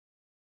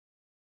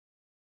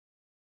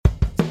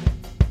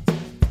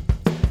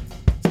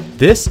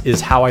This is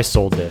How I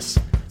Sold This,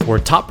 where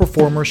top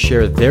performers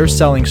share their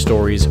selling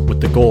stories with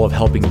the goal of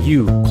helping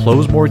you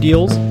close more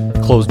deals,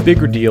 close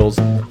bigger deals,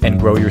 and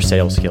grow your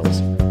sales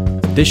skills.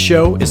 This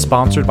show is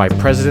sponsored by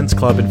President's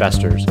Club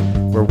Investors,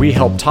 where we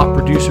help top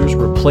producers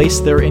replace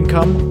their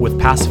income with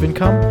passive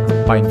income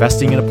by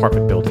investing in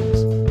apartment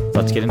buildings.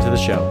 Let's get into the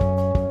show.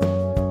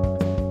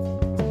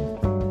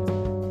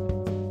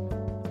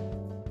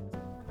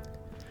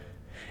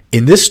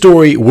 In this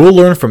story, we'll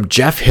learn from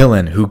Jeff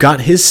Hillen, who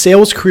got his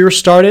sales career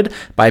started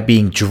by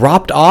being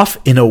dropped off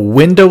in a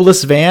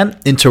windowless van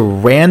into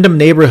random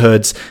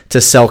neighborhoods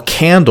to sell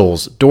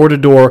candles door to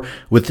door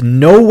with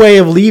no way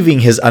of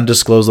leaving his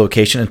undisclosed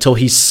location until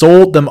he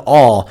sold them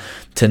all,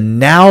 to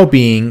now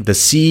being the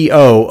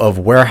CEO of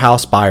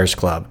Warehouse Buyers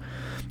Club.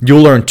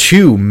 You'll learn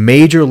two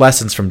major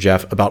lessons from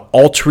Jeff about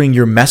altering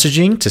your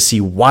messaging to see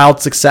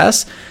wild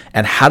success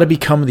and how to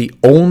become the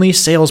only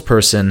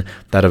salesperson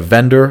that a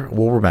vendor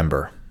will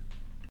remember.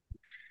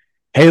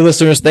 Hey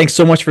listeners, thanks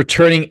so much for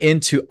turning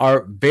into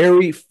our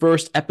very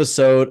first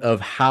episode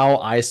of How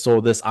I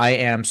Sold This. I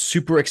am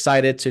super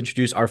excited to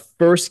introduce our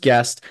first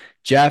guest,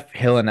 Jeff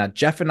Hillen. Now,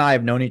 Jeff and I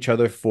have known each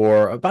other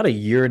for about a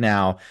year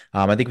now.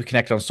 I think we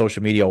connected on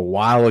social media a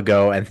while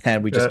ago, and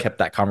then we just kept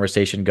that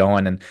conversation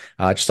going. And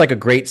just like a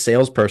great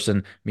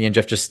salesperson, me and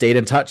Jeff just stayed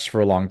in touch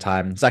for a long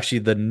time. It's actually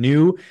the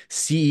new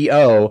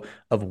CEO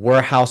of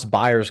Warehouse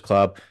Buyers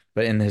Club.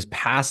 But in his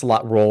past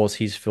roles,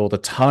 he's filled a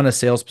ton of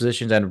sales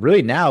positions and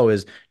really now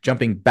is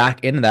jumping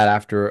back into that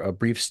after a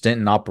brief stint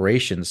in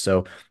operations.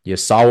 So you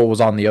saw what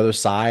was on the other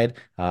side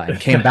and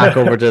came back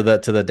over to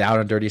the down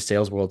and dirty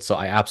sales world. So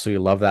I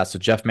absolutely love that. So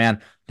Jeff,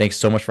 man, thanks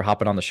so much for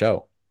hopping on the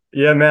show.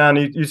 Yeah, man,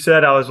 you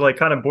said I was like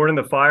kind of born in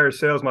the fire of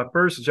sales. My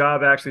first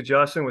job actually,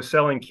 Justin, was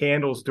selling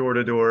candles door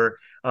to door.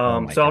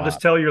 So I'll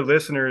just tell your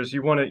listeners,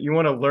 you want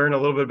to learn a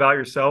little bit about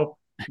yourself.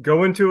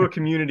 Go into a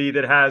community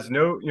that has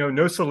no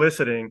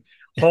soliciting.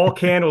 Haul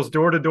candles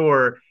door to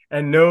door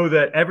and know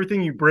that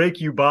everything you break,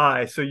 you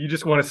buy. So you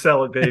just want to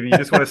sell it, baby. You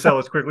just want to sell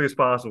as quickly as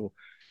possible.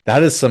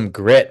 That is some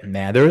grit,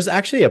 man. There was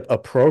actually a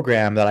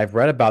program that I've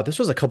read about. This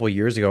was a couple of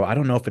years ago. I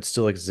don't know if it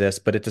still exists,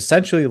 but it's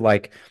essentially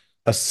like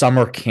a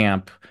summer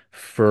camp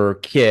for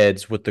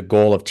kids with the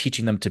goal of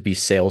teaching them to be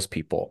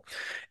salespeople.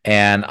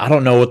 And I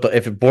don't know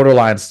if it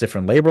borderlines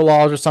different labor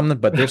laws or something,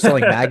 but they're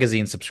selling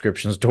magazine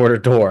subscriptions door to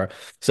door.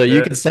 So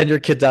you can send your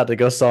kids out to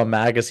go sell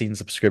magazine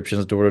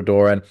subscriptions door to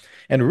door.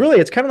 And really,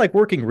 it's kind of like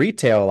working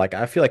retail. Like,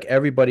 I feel like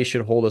everybody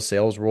should hold a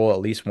sales role at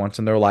least once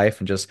in their life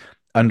and just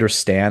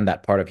understand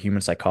that part of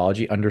human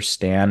psychology,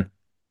 understand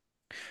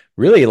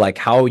really like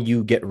how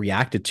you get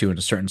reacted to in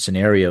certain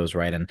scenarios,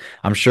 right? And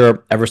I'm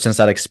sure ever since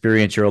that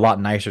experience, you're a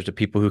lot nicer to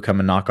people who come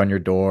and knock on your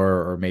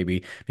door or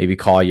maybe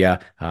call you.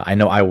 I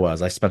know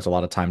I spent a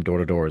lot of time door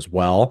to door as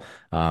well.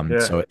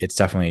 So it's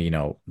definitely,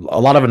 a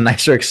lot of a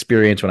nicer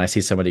experience when I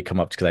see somebody come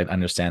up because I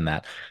understand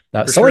that.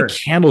 Selling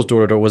candles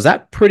door to door, was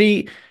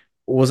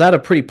that a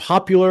pretty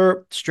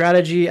popular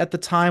strategy at the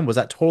time? Was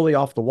that totally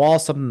off the wall,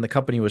 something the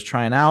company was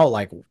trying out?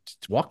 Like,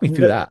 walk me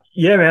through that.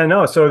 Yeah, man.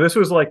 No. So this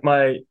was like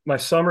my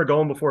summer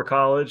going before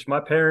college. My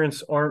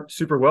parents aren't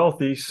super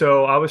wealthy,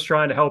 so I was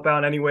trying to help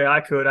out any way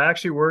I could. I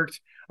actually worked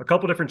a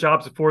couple different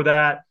jobs before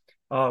that.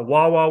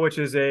 Wawa, which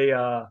is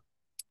a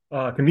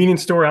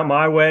convenience store out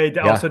my way,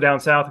 also down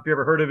south, if you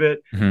ever heard of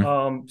it.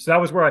 So that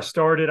was where I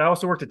started. I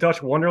also worked at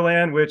Dutch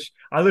Wonderland, which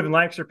I live in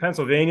Lancaster,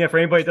 Pennsylvania. For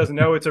anybody that doesn't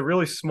know, it's a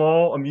really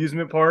small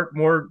amusement park,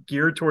 more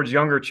geared towards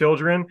younger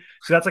children.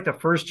 So that's like the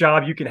first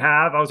job you can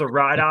have. I was a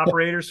ride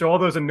operator. So all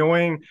those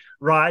annoying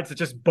rides that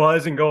just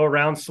buzz and go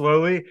around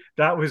slowly,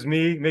 that was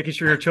me, making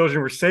sure your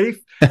children were safe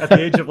at the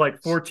age of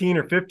like 14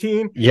 or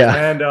 15. Yeah.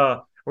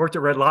 And, worked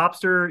at Red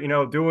Lobster,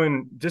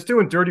 doing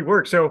dirty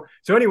work. So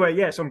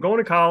anyway, so I'm going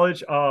to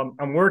college.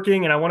 I'm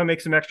working and I want to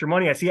make some extra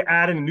money. I see an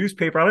ad in the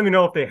newspaper. I don't even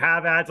know if they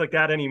have ads like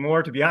that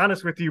anymore, to be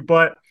honest with you,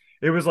 but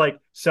it was like,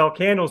 sell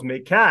candles,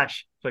 make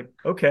cash. It's like,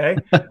 okay.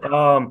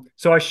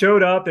 So I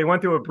showed up. They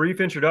went through a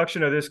brief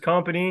introduction of this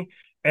company.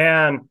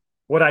 And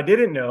what I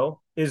didn't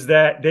know is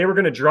that they were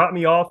going to drop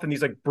me off in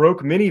these like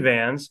broke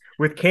minivans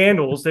with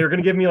candles. They were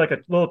going to give me like a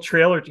little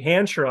trailer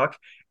hand truck.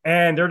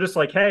 And they're just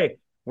like, hey,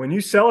 when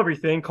you sell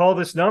everything, call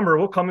this number.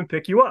 We'll come and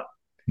pick you up.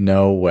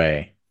 No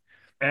way.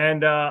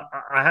 And I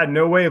had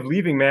no way of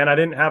leaving, man. I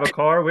didn't have a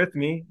car with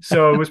me.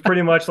 So it was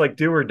pretty much like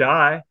do or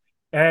die.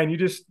 And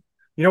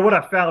what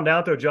I found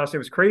out though, Justin, it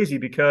was crazy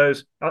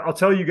because I'll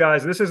tell you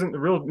guys, this isn't the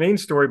real main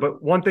story,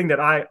 but one thing that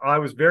I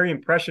was very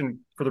impressed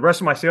for the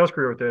rest of my sales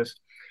career with this.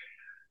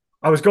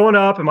 I was going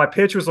up and my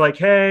pitch was like,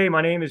 hey,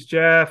 my name is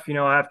Jeff.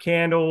 I have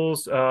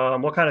candles.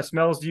 What kind of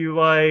smells do you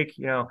like?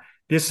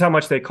 This is how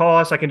much they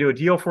cost. I can do a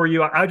deal for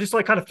you. I just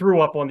like kind of threw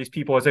up on these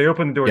people as they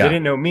opened the door. Yeah. They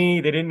didn't know me.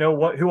 They didn't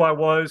know who I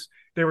was.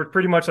 They were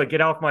pretty much like, get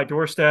off my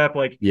doorstep.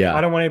 Like, I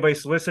don't want anybody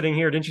soliciting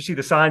here. Didn't you see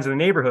the signs in the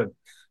neighborhood?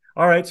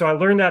 All right. So I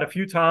learned that a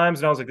few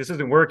times and I was like, this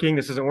isn't working.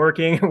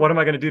 What am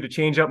I going to do to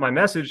change up my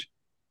message?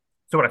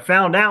 So what I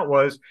found out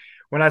was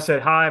when I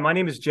said, hi, my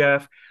name is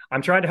Jeff.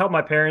 I'm trying to help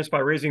my parents by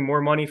raising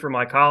more money for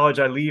my college.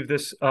 I leave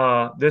this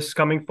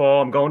coming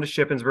fall. I'm going to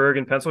Shippensburg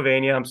in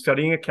Pennsylvania. I'm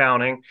studying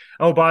accounting.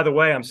 Oh, by the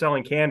way, I'm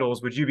selling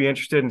candles. Would you be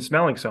interested in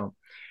smelling some?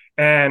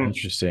 And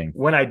Interesting.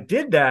 when I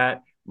did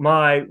that,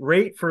 my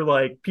rate for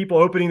like people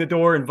opening the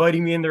door,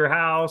 inviting me in their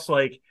house,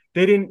 like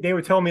they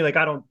would tell me like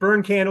I don't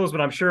burn candles, but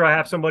I'm sure I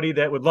have somebody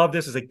that would love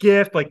this as a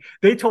gift. Like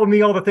they told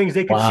me all the things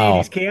they could see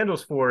these Wow.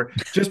 candles for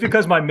just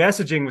because my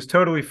messaging was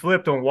totally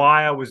flipped on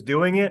why I was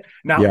doing it,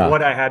 not Yeah.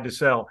 what I had to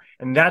sell.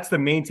 And that's the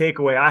main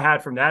takeaway I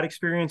had from that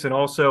experience and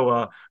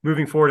also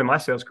moving forward in my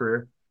sales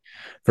career.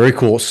 Very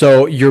cool.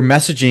 So your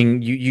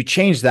messaging, you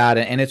change that,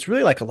 and it's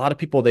really like a lot of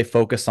people they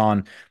focus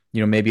on,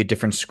 maybe a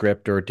different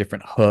script or a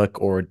different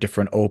hook or a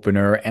different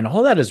opener, and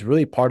all that is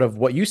really part of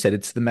what you said.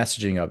 It's the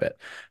messaging of it,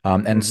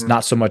 and it's Mm-hmm.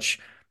 not so much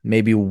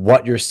maybe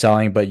what you're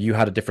selling, but you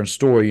had a different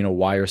story,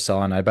 why you're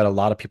selling. I bet a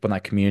lot of people in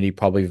that community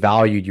probably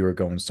valued you were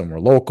going somewhere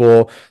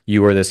local.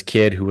 You were this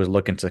kid who was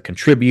looking to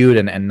contribute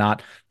and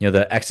not,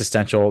 the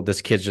existential,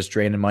 this kid's just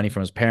draining money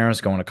from his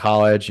parents, going to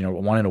college,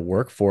 wanting to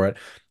work for it.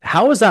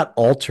 How has that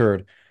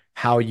altered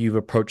how you've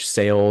approached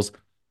sales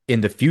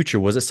in the future?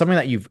 Was it something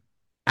that you've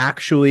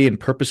actually and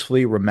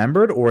purposefully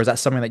remembered, or is that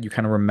something that you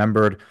kind of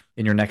remembered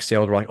in your next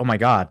sales? Were like, oh my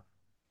God,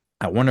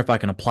 I wonder if I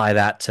can apply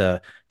that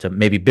to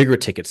maybe bigger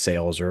ticket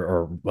sales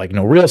or like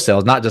real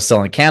sales, not just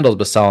selling candles,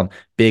 but selling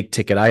big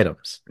ticket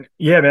items.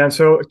 Yeah, man.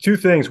 So two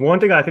things. One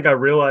thing I think I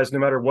realized no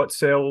matter what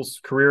sales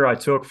career I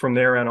took from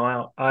there on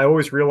out, I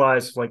always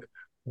realized like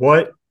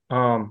what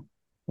um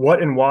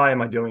what and why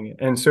am I doing it?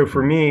 And so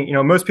for Mhm.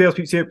 me, most people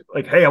say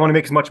like, hey, I want to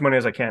make as much money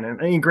as I can.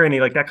 And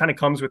granted, like that kind of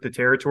comes with the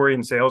territory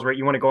in sales, right?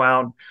 You want to go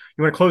out,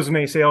 you want to close as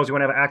many sales, you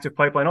want to have an active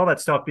pipeline, all that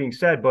stuff being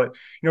said. But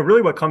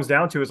really what comes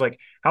down to is like,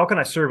 how can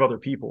I serve other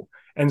people?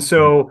 And Mhm.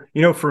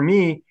 so, for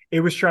me, it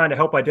was trying to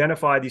help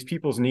identify these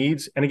people's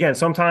needs. And again,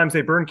 sometimes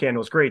they burn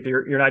candles. Great.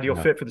 You're an ideal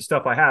Yeah. fit for the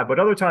stuff I have. But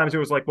other times it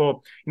was like,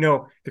 well,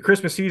 the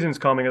Christmas season's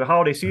coming or the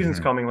holiday season's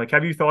Mhm. coming. Like,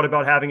 have you thought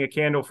about having a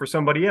candle for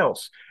somebody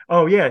else?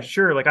 Oh, yeah,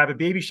 sure. Like, I have a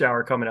baby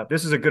shower coming up.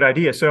 This is a good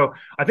idea. So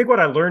I think what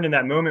I learned in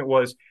that moment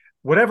was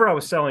whatever I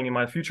was selling in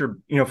my future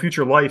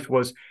life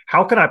was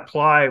how can I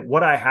apply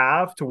what I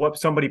have to what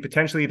somebody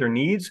potentially either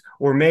needs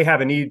or may have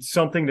a need,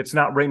 something that's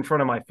not right in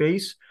front of my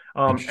face.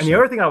 And the Interesting.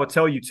 other thing I would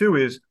tell you too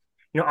is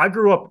I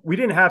grew up, we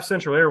didn't have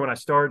central air when I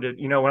started,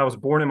 when I was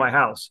born in my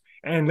house.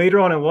 And later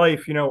on in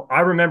life,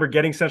 I remember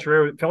getting central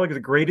air. It felt like the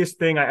greatest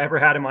thing I ever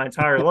had in my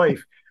entire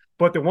life.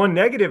 But the one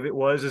negative it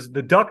was is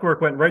the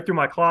ductwork went right through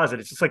my closet.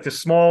 It's just like this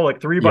small,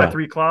 like 3 by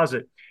 3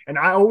 closet. And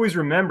I always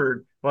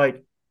remembered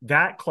like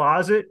that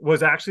closet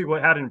was actually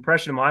what had an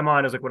impression in my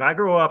mind. I was like, when I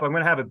grow up, I'm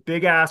going to have a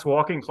big ass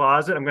walk-in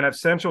closet. I'm going to have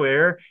central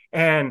air.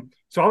 And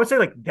so I would say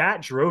like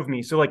that drove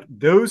me. So like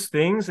those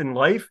things in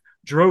life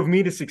drove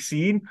me to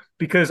succeed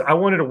because I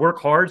wanted to work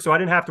hard. So I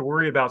didn't have to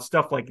worry about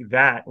stuff like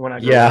that when I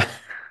grow Yeah. up.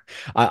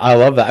 I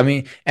love that. I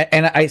mean,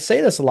 and I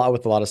say this a lot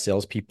with a lot of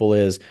salespeople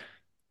is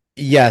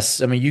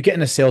yes, I mean, you get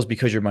into sales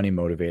because you're money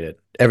motivated.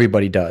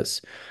 Everybody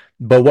does.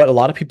 But what a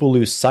lot of people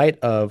lose sight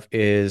of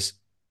is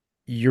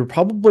you're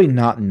probably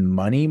not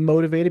money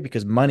motivated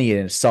because money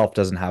in itself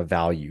doesn't have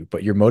value,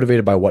 but you're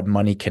motivated by what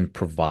money can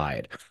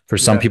provide. For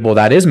some Yeah. people,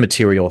 that is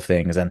material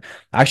things. And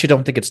I actually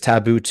don't think it's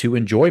taboo to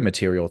enjoy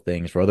material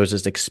things. For others,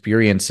 it's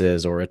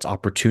experiences or it's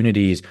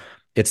opportunities.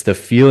 It's the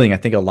feeling. I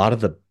think a lot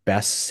of the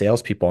best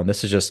salespeople, and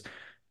this has just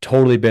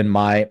totally been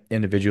my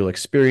individual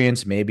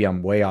experience. Maybe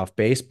I'm way off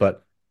base,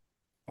 but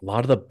a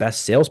lot of the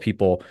best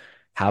salespeople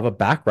have a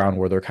background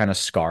where they're kind of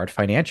scarred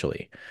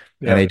financially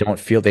and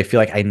Yeah. they feel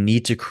like I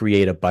need to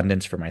create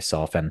abundance for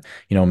myself. And,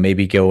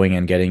 maybe going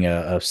and getting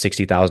a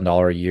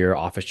 $60,000 a year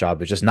office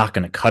job is just not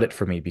going to cut it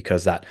for me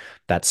because that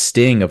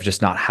sting of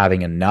just not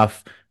having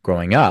enough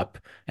growing up.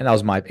 And that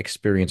was my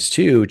experience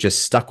too,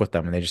 just stuck with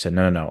them. And they just said,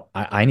 no, no, no,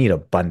 I need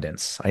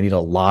abundance. I need a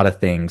lot of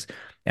things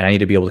and I need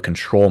to be able to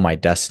control my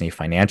destiny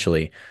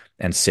financially.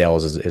 And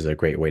sales is a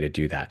great way to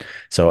do that.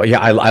 So yeah,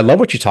 I love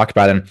what you talked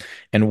about.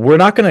 And we're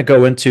not going to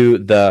go into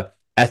the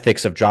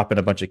ethics of dropping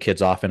a bunch of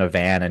kids off in a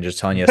van and just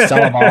telling you sell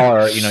them all,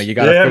 or you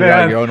got to Yeah, figure out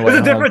man. your own It's way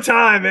a home. different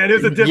time, man. It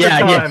was a different Yeah,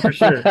 time for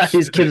sure. yeah.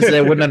 These kids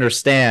they wouldn't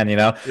understand.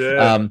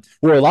 Yeah.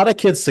 Were a lot of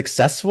kids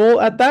successful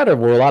at that, or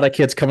were a lot of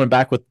kids coming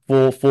back with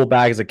full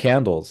bags of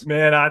candles?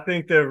 Man, I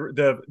think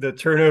the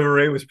turnover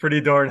rate was pretty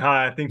darn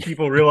high. I think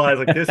people realize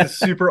like this is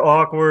super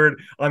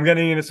awkward. I'm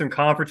getting into some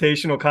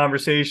confrontational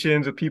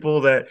conversations with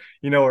people that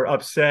are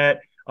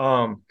upset.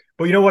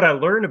 But you know what I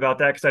learned about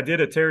that because I did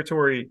a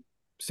territory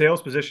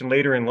sales position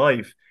later in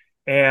life,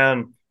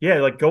 and yeah,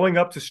 like going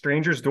up to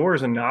strangers'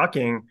 doors and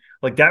knocking,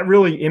 like that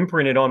really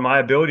imprinted on my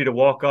ability to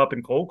walk up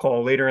and cold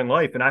call later in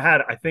life. And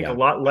I think, a Yeah.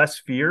 lot less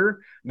fear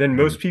than Mhm.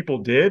 most people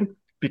did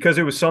because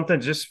it was something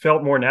that just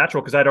felt more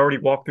natural because I'd already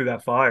walked through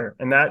that fire.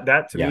 And that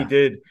to me Yeah.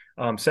 did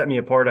set me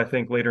apart, I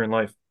think, later in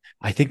life.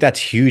 I think that's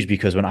huge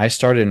because when I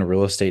started in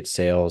real estate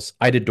sales,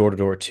 I did door to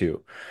door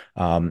too.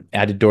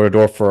 I did door to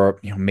door for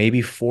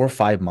maybe 4 or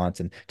 5 months,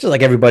 and just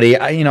like everybody,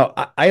 I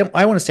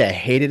want to say I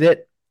hated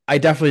it. I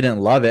definitely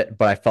didn't love it,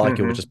 but I felt like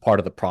it was Mm-hmm. just part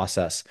of the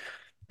process.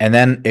 And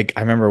then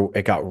I remember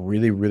it got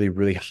really, really,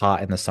 really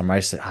hot in the summer. I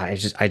said, I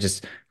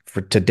just,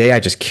 for today, I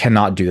just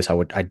cannot do this.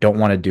 I don't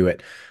want to do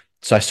it.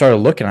 So I started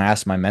looking. I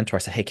asked my mentor, I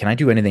said, hey, can I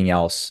do anything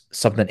else?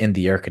 Something in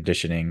the air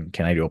conditioning?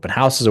 Can I do open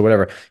houses or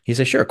whatever? He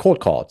said, sure, cold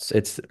call.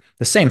 It's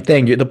the same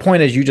thing. The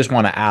point is you just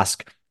want to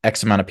ask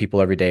X amount of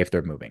people every day if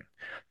they're moving.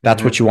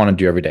 That's what Hmm. you want to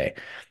do every day.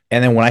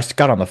 And then when I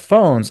got on the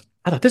phones,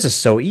 I thought this is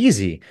so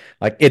easy.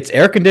 Like it's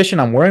air conditioned.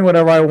 I'm wearing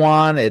whatever I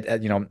want.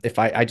 If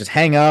I just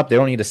hang up, they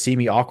don't need to see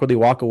me awkwardly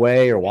walk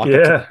away or walk up to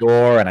Yeah. the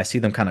door and I see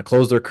them kind of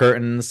close their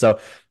curtains. So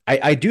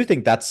I do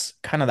think that's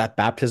kind of that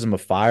baptism of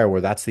fire where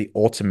that's the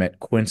ultimate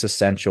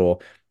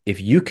quintessential.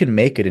 If you can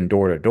make it in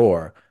door to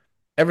door,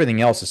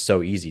 everything else is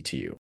so easy to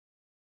you.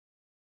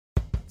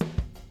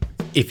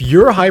 If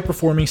you're a high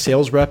performing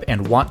sales rep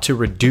and want to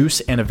reduce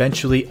and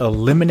eventually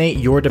eliminate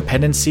your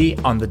dependency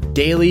on the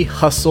daily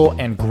hustle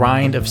and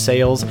grind of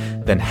sales,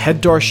 then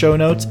head to our show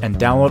notes and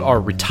download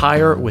our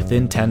Retire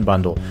Within 10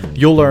 bundle.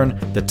 You'll learn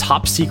the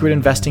top secret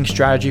investing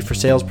strategy for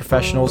sales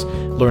professionals,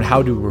 learn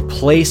how to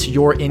replace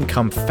your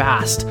income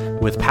fast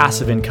with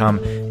passive income,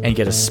 and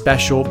get a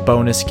special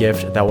bonus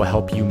gift that will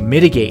help you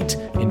mitigate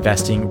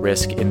investing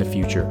risk in the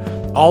future.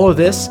 All of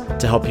this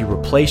to help you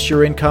replace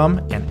your income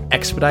and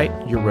expedite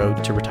your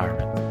road to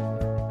retirement.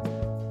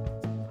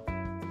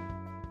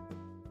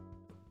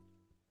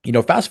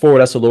 Fast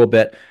forward us a little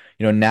bit.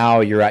 Now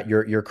you're at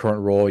your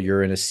current role,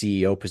 you're in a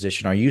CEO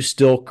position. Are you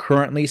still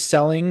currently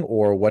selling,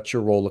 or what's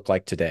your role look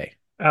like today?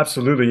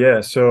 Absolutely,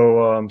 yeah.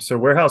 So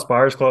Warehouse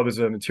Buyers Club is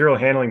a material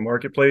handling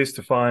marketplace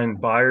to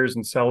find buyers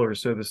and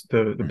sellers. So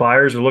the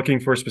buyers are looking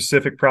for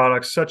specific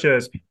products such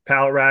as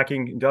pallet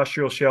racking,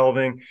 industrial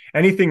shelving,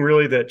 anything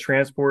really that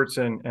transports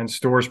and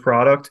stores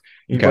product,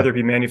 Okay. whether it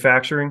be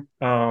manufacturing.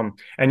 And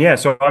yeah,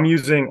 so I'm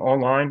using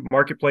online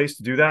marketplace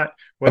to do that,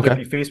 whether it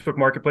Okay. be Facebook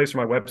Marketplace or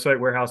my website,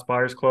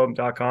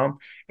 warehousebuyers.club.com.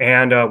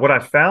 And what I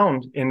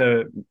found in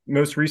the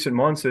most recent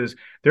months is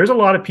there's a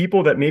lot of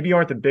people that maybe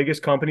aren't the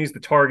biggest companies, the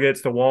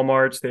Targets, the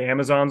Walmarts, the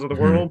Amazons of the Mhm.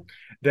 world,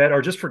 that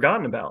are just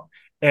forgotten about.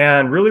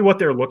 And really, what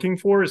they're looking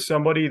for is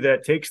somebody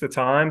that takes the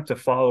time to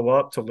follow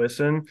up, to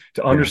listen,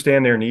 to Yeah.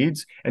 understand their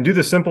needs, and do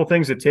the simple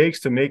things it takes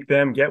to make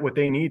them get what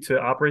they need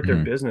to operate their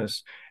Mhm.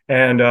 business.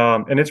 And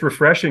it's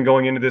refreshing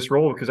going into this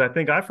role because I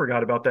think I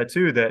forgot about that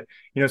too. That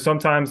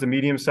sometimes the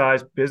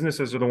medium-sized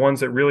businesses are the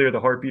ones that really are the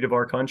heartbeat of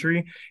our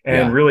country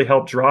and Yeah. really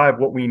help drive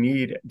what we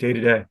need day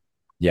to day.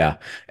 Yeah.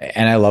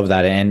 And I love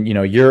that. And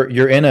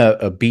you're in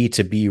a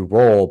B2B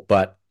role,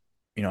 but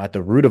at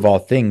the root of all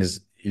things,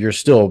 you're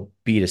still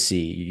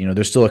B2C.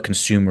 There's still a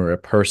consumer, a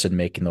person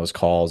making those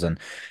calls. And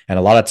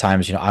a lot of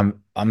times,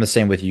 I'm the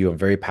same with you. I'm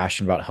very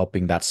passionate about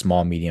helping that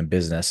small, medium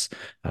business.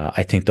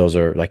 I think those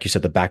are, like you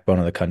said, the backbone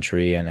of the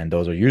country, and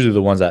those are usually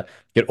the ones that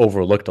get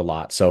overlooked a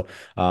lot. So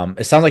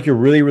it sounds like you're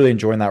really, really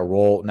enjoying that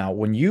role. Now,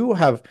 when you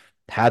have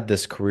had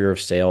this career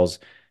of sales,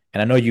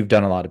 and I know you've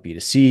done a lot of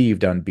B2C, you've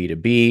done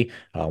B2B.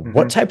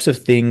 What Mhm. types of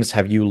things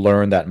have you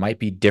learned that might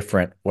be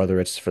different, whether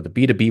it's for the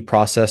B2B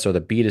process or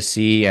the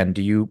B2C? And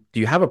do you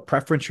have a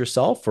preference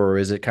yourself, or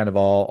is it kind of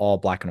all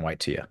black and white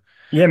to you?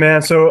 Yeah,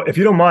 man. So if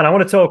you don't mind, I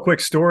want to tell a quick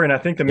story, and I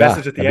think the Yeah,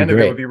 message at the that'd be end of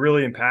it would great. be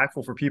really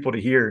impactful for people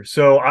to hear.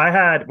 So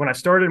when I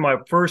started my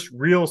first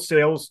real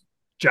sales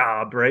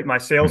job, right, my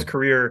sales Mhm.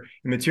 career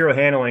in material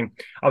handling,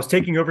 I was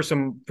taking over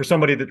for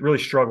somebody that really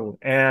struggled.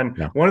 And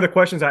Yeah. one of the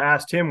questions I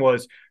asked him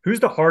was, "Who's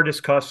the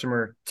hardest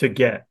customer to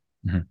get?"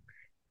 Mhm.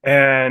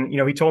 And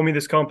he told me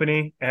this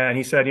company, and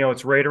he said,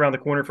 it's right around the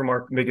corner from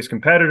our biggest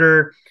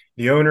competitor.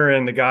 The owner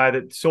and the guy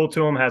that sold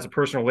to him has a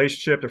personal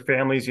relationship. Their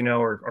families,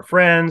 are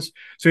friends.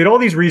 So he had all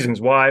these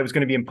reasons why it was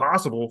going to be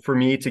impossible for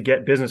me to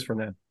get business from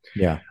them.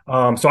 Yeah.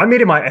 So I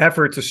made it my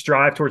effort to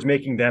strive towards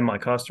making them my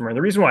customer. And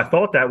the reason why I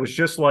thought that was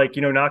just like,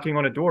 knocking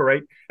on a door,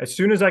 right? As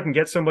soon as I can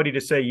get somebody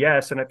to say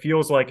yes, and it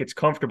feels like it's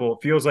comfortable, it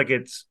feels like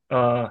it's,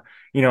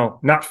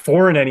 not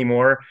foreign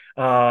anymore,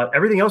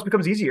 everything else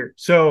becomes easier.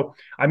 So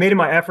I made it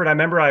my effort. I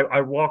remember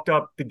I walked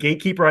up the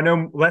gatekeeper. I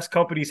know less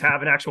companies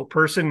have an actual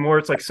person, more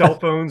it's like cell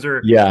phones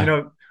or, Yeah.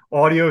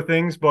 audio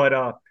things.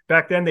 But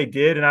back then they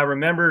did. And I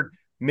remembered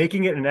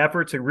making it an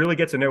effort to really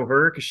get to know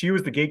her because she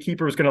was the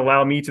gatekeeper, was going to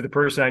allow me to the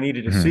person I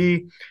needed to Mhm.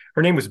 see.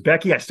 Her name was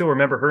Becky. I still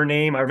remember her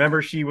name. I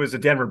remember she was a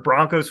Denver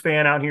Broncos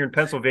fan out here in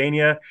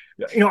Pennsylvania.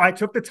 I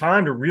took the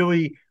time to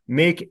really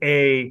make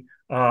a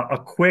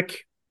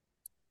quick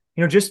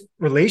just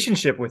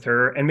relationship with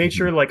her and made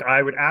sure Mhm. like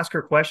I would ask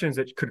her questions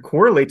that could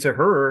correlate to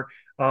her,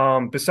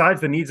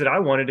 besides the needs that I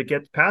wanted to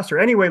get past her.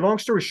 Anyway, long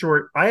story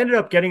short, I ended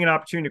up getting an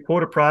opportunity to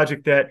quote a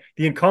project that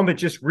the incumbent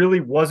just really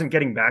wasn't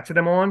getting back to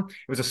them on.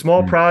 It was a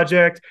small Mhm.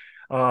 project.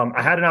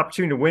 I had an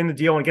opportunity to win the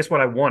deal, and guess what?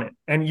 I won it.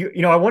 And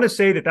I want to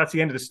say that that's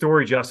the end of the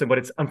story, Justin, but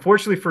it's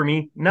unfortunately for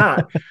me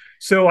not.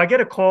 So I get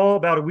a call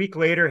about a week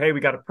later. Hey, we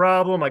got a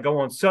problem. I go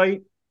on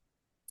site.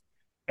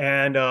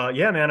 And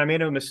yeah, man, I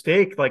made a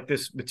mistake. Like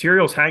this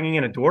material's hanging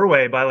in a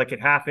doorway by like a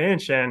half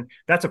inch, and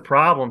that's a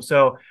problem.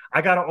 So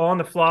I got to on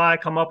the fly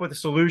come up with a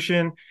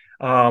solution.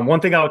 One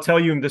thing I'll tell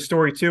you in this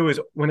story too is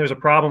when there's a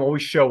problem,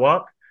 always show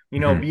up.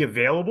 Mhm. Be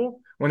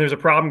available when there's a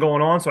problem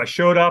going on. So I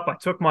showed up. I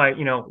took my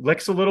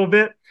licks a little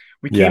bit.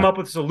 We came Yeah. up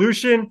with a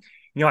solution.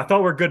 I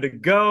thought we're good to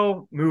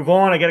go, move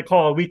on. I get a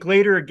call a week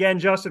later again,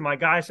 Justin. My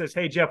guy says,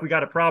 "Hey, Jeff, we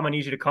got a problem. I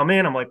need you to come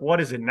in." I'm like,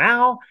 "What is it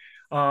now?"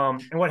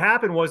 And what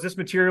happened was this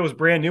material was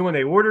brand new when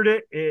they ordered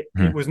it. It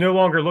Mhm. was no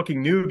longer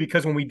looking new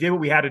because when we did what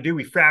we had to do,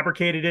 we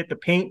fabricated it. The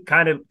paint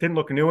kind of didn't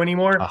look new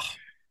anymore. Ah,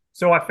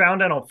 So I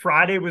found out on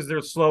Friday was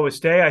their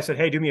slowest day. I said,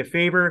 "Hey, do me a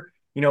favor.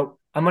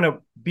 I'm going to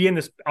be in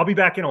this. I'll be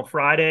back in on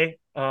Friday.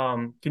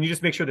 Can you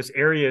just make sure this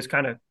area is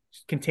kind of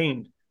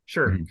contained?"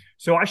 Sure. mhm.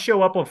 So I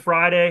show up on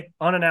Friday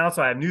unannounced.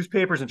 I have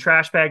newspapers and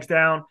trash bags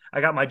down. I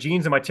got my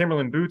jeans and my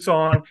Timberland boots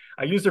on.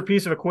 I used their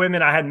piece of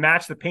equipment. I had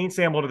matched the paint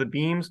sample to the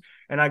beams,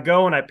 and I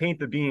go and I paint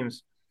the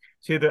beams.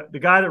 See, the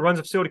guy that runs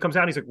the facility comes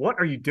out. And he's like, "What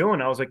are you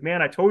doing?" I was like,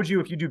 "Man, I told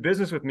you if you do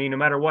business with me, no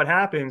matter what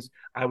happens,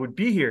 I would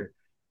be here."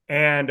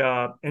 And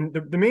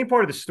the main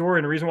part of the story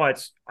and the reason why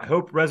it's I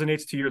hope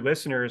resonates to your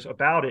listeners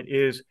about it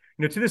is,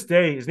 to this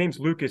day, his name's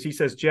Lucas. He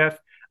says, "Jeff,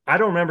 I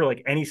don't remember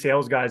like any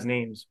sales guys'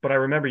 names, but I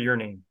remember your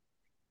name."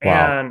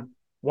 Wow. And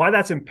why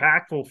that's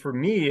impactful for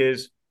me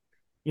is,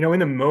 in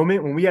the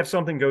moment when we have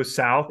something go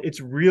south, it's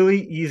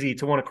really easy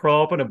to want to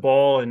crawl up in a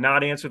ball and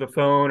not answer the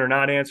phone or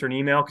not answer an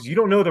email because you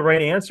don't know the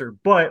right answer.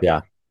 But Yeah.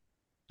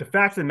 the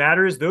fact of the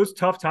matter is those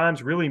tough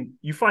times really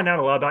you find out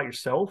a lot about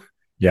yourself.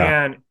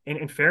 Yeah. And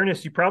in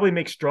fairness, you probably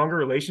make stronger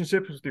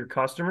relationships with your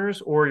customers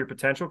or your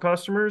potential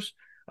customers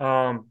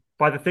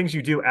by the things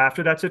you do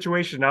after that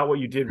situation, not what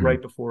you did Mhm.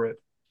 right before it.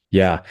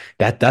 Yeah.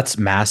 That's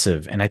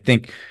massive. And I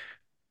think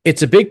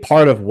it's a big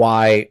part of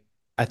why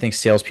I think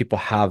salespeople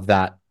have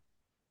that,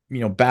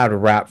 bad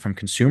rap from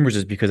consumers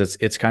is because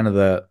it's kind of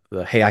the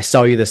hey, I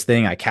sell you this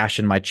thing, I cash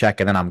in my check,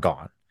 and then I'm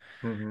gone.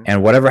 Mm-hmm.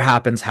 And whatever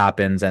happens,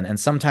 happens. And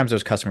sometimes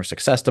there's customer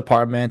success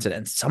departments,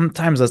 and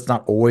sometimes that's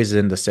not always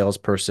in the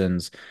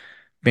salesperson's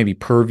maybe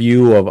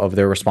purview of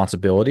their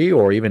responsibility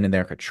or even in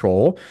their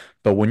control.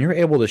 But when you're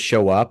able to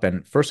show up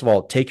and first of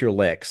all, take your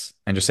licks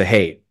and just say,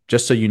 hey,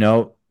 just so you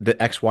know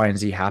that X, Y, and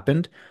Z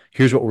happened,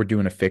 here's what we're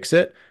doing to fix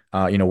it.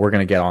 We're going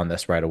to get on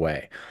this right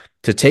away.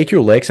 To take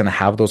your licks and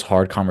have those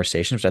hard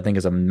conversations, which I think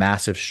is a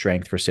massive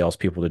strength for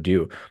salespeople to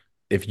do.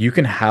 If you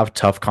can have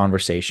tough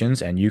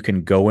conversations and you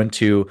can go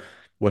into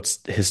what's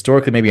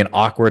historically maybe an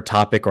awkward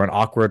topic or an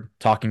awkward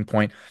talking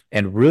point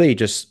and really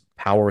just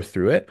power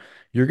through it,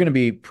 you're going to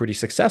be pretty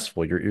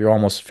successful. You're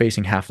almost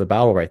facing half the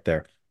battle right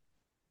there.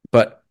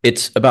 But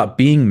it's about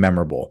being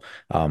memorable.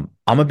 I'm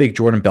a big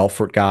Jordan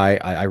Belfort guy.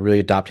 I really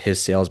adopt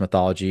his sales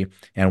methodology.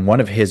 And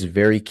one of his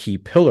very key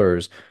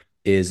pillars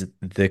is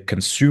the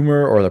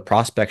consumer or the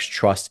prospect's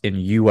trust in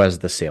you as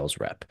the sales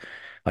rep.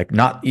 Like,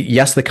 not,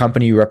 yes, the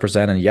company you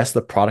represent and yes,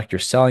 the product you're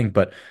selling,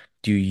 but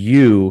do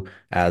you,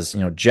 as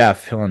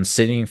Jeff Hillen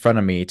sitting in front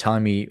of me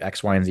telling me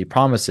X, Y, and Z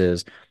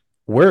promises,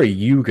 where are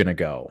you going to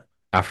go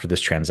after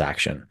this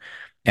transaction?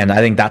 And I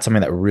think that's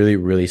something that really,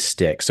 really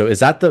sticks. So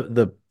is that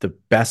the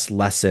best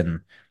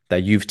lesson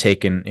that you've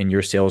taken in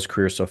your sales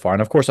career so far?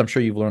 And of course, I'm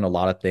sure you've learned a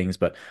lot of things,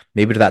 but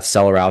maybe to that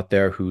seller out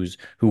there who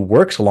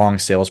works long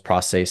sales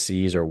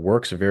processes or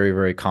works very,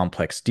 very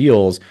complex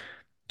deals,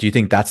 do you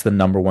think that's the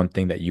number one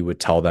thing that you would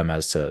tell them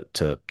as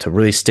to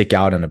really stick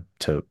out and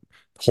to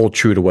hold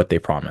true to what they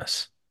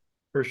promise?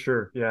 For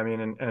sure. Yeah. I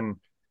mean, and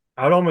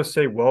I'd almost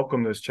say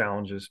welcome those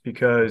challenges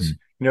because, Mhm.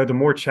 the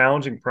more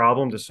challenging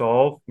problem to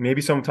solve,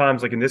 maybe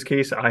sometimes, like in this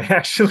case, I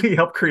actually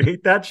help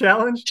create that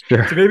challenge.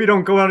 So Sure. maybe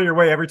don't go out of your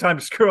way every time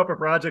to screw up a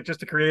project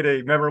just to create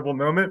a memorable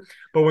moment.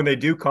 But when they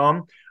do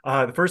come,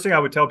 the first thing I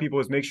would tell people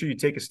is make sure you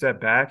take a step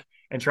back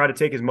and try to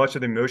take as much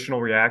of the emotional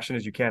reaction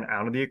as you can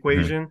out of the Mhm.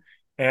 equation.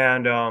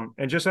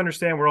 And just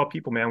understand we're all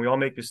people, man. We all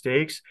make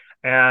mistakes.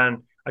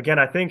 And again,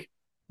 I think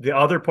the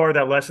other part of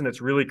that lesson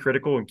that's really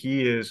critical and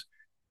key is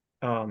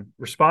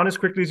respond as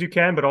quickly as you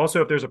can, but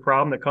also if there's a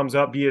problem that comes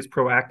up, be as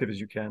proactive as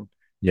you can.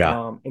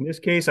 Yeah. In this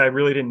case, I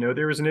really didn't know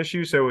there was an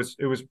issue, so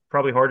it was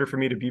probably harder for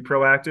me to be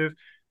proactive.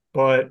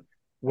 But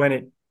when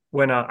it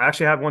when I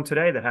actually had one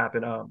today that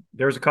happened,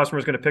 there was a customer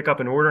was going to pick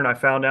up an order, and I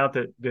found out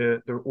that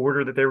the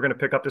order that they were going to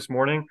pick up this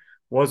morning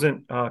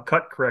wasn't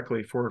cut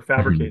correctly for Mhm.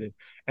 fabricated.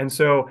 And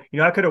so,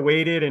 I could have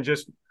waited and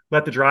just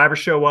let the driver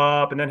show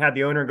up, and then had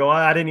the owner go,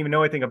 "I didn't even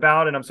know anything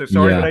about it. I'm so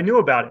sorry," but Yeah. I knew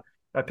about it.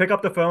 I pick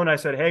up the phone. I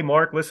said, "Hey,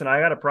 Mark, listen, I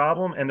got a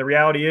problem. And the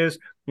reality is,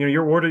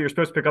 your order you're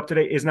supposed to pick up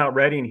today is not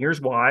ready. And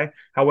here's why.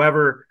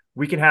 However,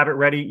 we can have it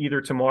ready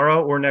either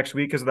tomorrow or next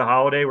week because of the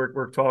holiday.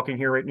 We're talking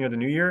here right near the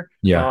new year.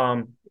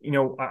 Yeah.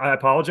 I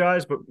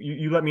apologize, but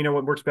you let me know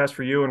what works best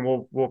for you and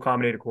we'll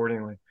accommodate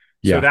accordingly."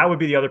 So Yeah. that would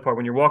be the other part.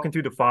 When you're walking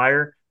through the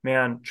fire,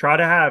 man, try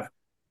to have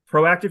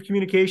proactive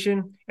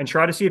communication and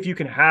try to see if you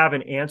can have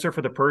an answer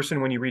for the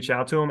person when you reach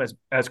out to them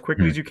as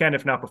quickly Mhm. as you can,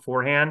 if not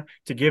beforehand,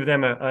 to give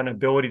them an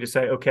ability to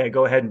say, okay,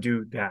 go ahead and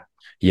do that.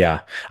 Yeah.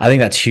 I think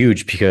that's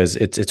huge because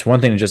it's one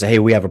thing to just say, hey,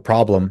 we have a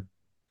problem.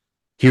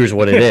 Here's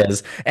what it Yeah.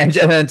 is. And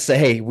then say,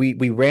 hey,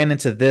 we ran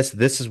into this.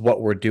 This is what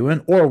we're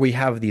doing, or we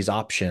have these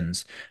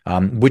options.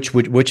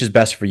 Which is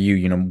best for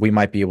you? We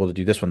might be able to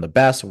do this one the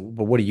best,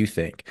 but what do you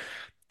think?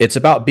 It's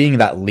about being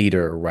that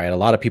leader, right? A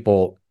lot of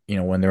people,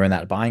 when they're in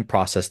that buying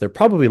process, they're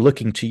probably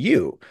looking to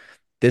you.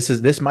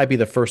 This might be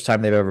the first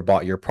time they've ever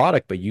bought your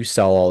product, but you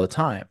sell all the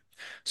time.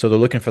 So they're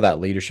looking for that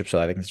leadership.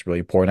 So I think it's really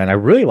important. And I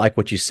really like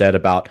what you said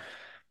about,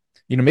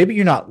 maybe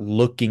you're not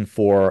looking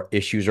for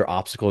issues or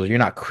obstacles, or you're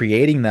not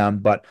creating them,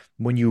 but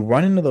when you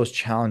run into those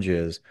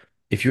challenges,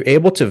 if you're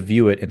able to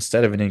view it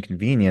instead of an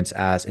inconvenience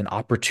as an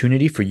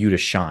opportunity for you to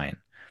shine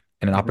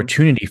and an Hmm.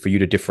 opportunity for you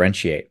to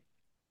differentiate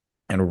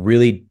and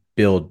really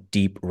build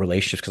deep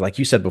relationships. Because, like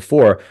you said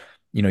before,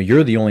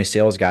 you're the only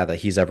sales guy that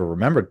he's ever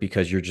remembered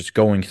because you're just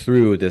going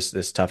through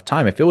this tough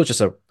time. If it was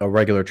just a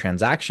regular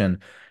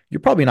transaction, you're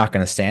probably not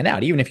going to stand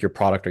out, even if your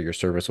product or your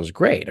service was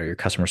great or your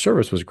customer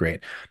service was great.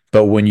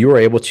 But when you were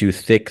able to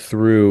think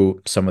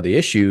through some of the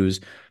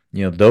issues,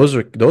 those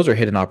are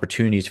hidden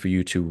opportunities for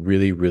you to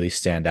really, really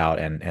stand out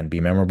and be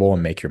memorable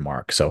and make your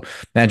mark. So,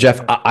 man, Jeff,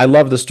 Yeah, I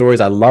love the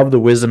stories. I love the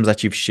wisdoms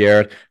that you've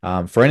shared.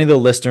 For any of the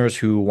listeners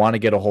who want to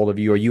get a hold of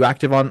you, are you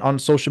active on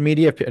social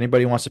media? If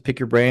anybody wants to pick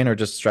your brain or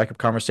just strike up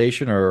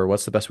conversation, or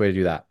what's the best way to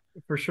do that?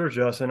 for sure,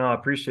 Justin. I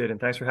appreciate it. And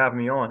thanks for having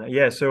me on.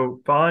 Yeah,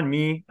 so find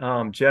me,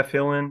 Jeff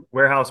Hillen,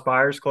 Warehouse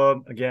Buyers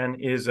Club, again,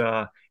 is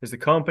the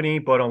company,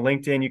 but on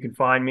LinkedIn you can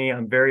find me.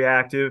 I'm very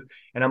active,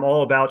 and I'm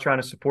all about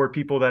trying to support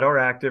people that are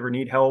active or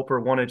need help or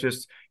want to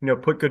just,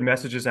 put good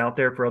messages out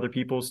there for other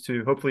people's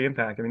to hopefully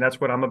impact. I mean,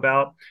 that's what I'm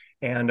about.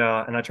 And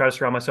I try to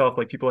surround myself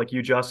like people like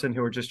you, Justin,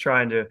 who are just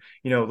trying to,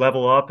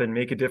 level up and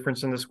make a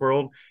difference in this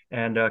world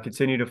and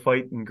continue to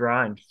fight and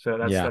grind. So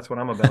that's Yeah. that's what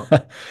I'm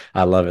about.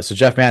 I love it. So,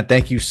 Jeff, man,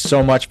 thank you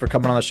so much for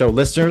coming on the show.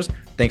 Listeners,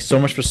 thanks so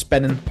much for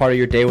spending part of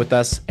your day with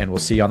us, and we'll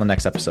see you on the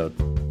next episode.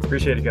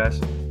 Appreciate it, guys.